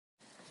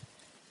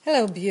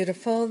Hello,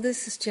 beautiful.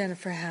 This is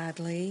Jennifer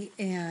Hadley,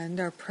 and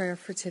our prayer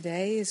for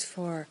today is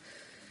for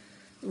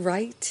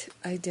right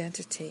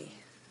identity.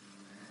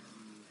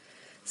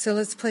 So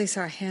let's place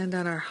our hand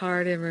on our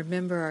heart and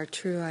remember our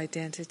true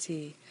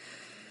identity.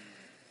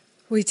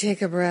 We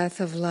take a breath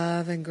of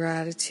love and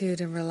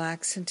gratitude and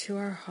relax into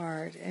our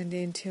heart and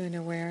into an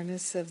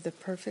awareness of the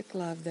perfect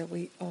love that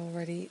we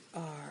already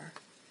are.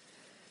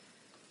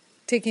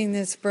 Taking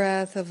this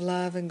breath of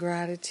love and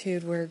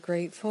gratitude, we're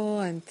grateful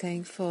and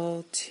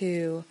thankful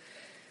to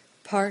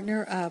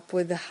partner up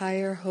with the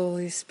higher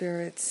Holy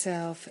Spirit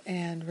self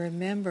and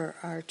remember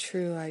our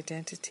true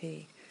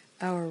identity,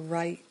 our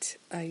right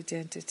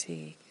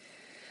identity.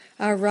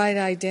 Our right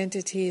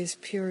identity is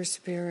pure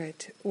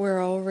spirit.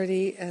 We're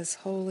already as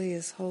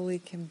holy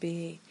can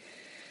be.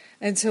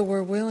 And so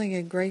we're willing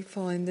and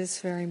grateful in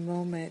this very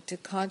moment to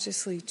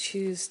consciously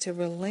choose to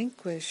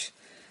relinquish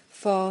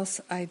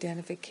false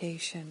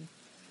identification.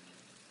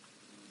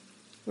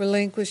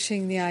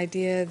 Relinquishing the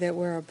idea that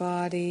we're a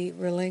body,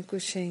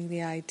 relinquishing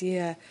the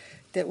idea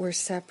that we're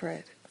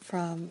separate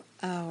from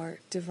our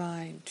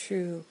divine,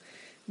 true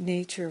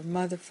nature,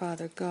 Mother,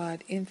 Father,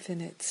 God,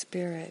 infinite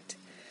spirit.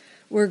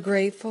 We're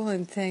grateful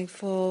and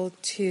thankful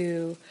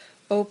to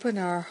open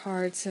our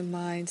hearts and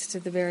minds to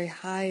the very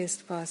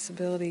highest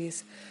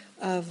possibilities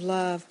of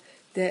love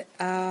that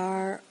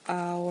are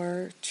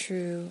our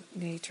true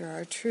nature,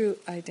 our true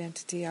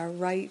identity, our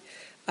right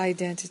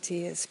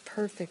identity is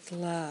perfect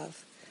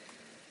love.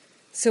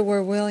 So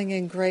we're willing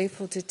and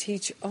grateful to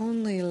teach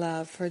only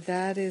love, for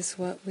that is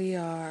what we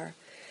are.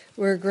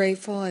 We're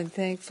grateful and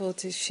thankful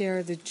to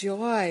share the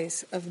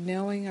joys of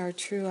knowing our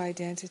true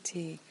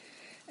identity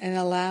and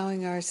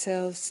allowing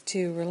ourselves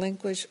to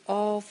relinquish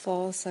all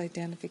false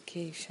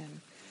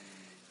identification.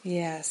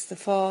 Yes, the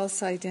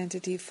false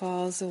identity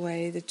falls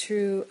away. The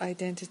true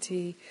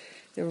identity,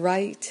 the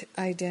right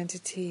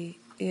identity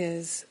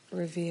is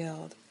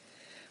revealed.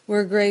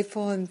 We're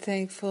grateful and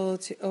thankful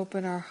to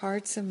open our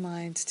hearts and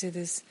minds to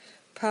this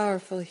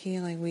powerful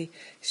healing. We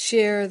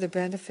share the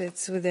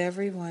benefits with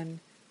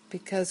everyone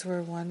because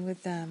we're one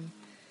with them.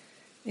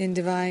 In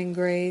divine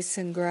grace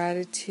and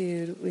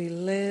gratitude, we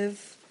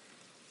live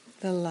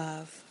the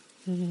love.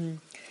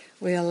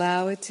 We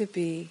allow it to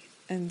be,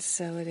 and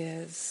so it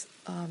is.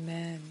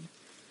 Amen.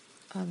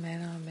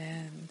 Amen,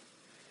 amen.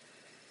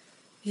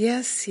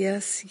 Yes,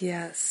 yes,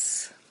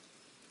 yes.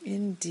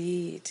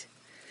 Indeed.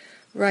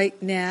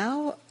 Right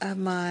now,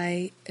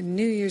 my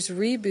New Year's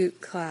Reboot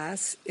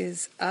class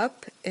is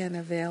up and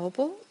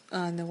available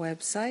on the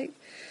website.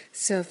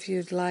 So if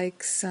you'd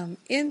like some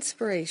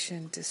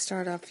inspiration to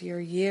start off your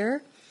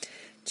year,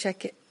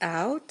 check it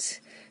out.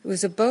 It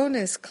was a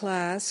bonus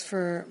class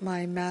for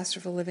my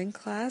Masterful Living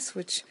class,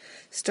 which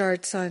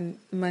starts on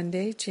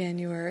Monday,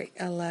 January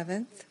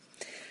 11th.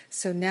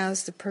 So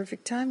now's the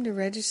perfect time to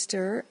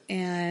register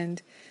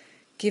and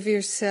give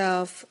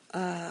yourself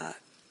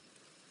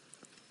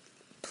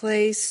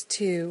place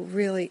to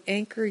really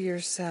anchor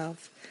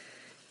yourself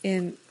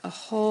in a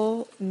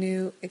whole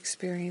new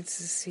experience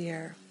this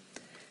year.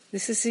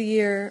 This is a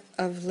year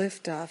of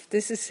liftoff.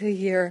 This is a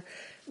year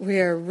we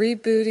are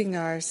rebooting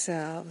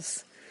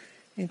ourselves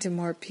into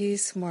more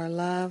peace, more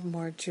love,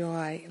 more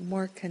joy,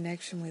 more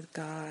connection with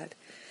God.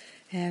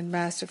 And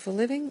Masterful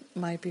Living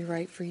might be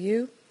right for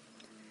you.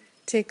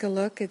 Take a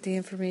look at the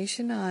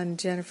information on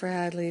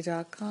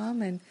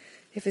jenniferhadley.com, and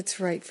if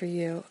it's right for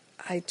you,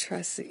 I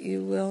trust that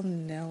you will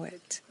know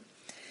it.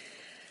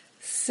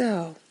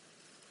 So,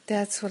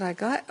 that's what I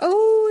got.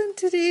 Oh, and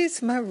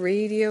today's my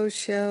radio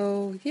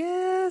show.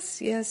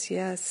 Yes, yes,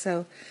 yes.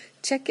 So,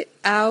 check it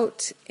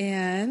out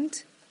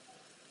and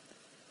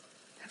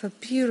have a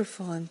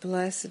beautiful and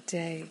blessed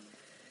day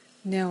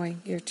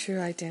knowing your true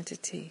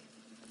identity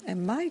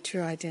and my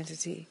true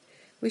identity.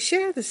 We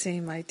share the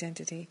same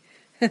identity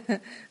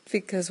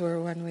because we're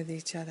one with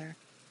each other.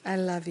 I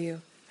love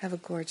you. Have a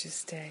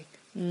gorgeous day.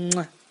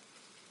 Mwah.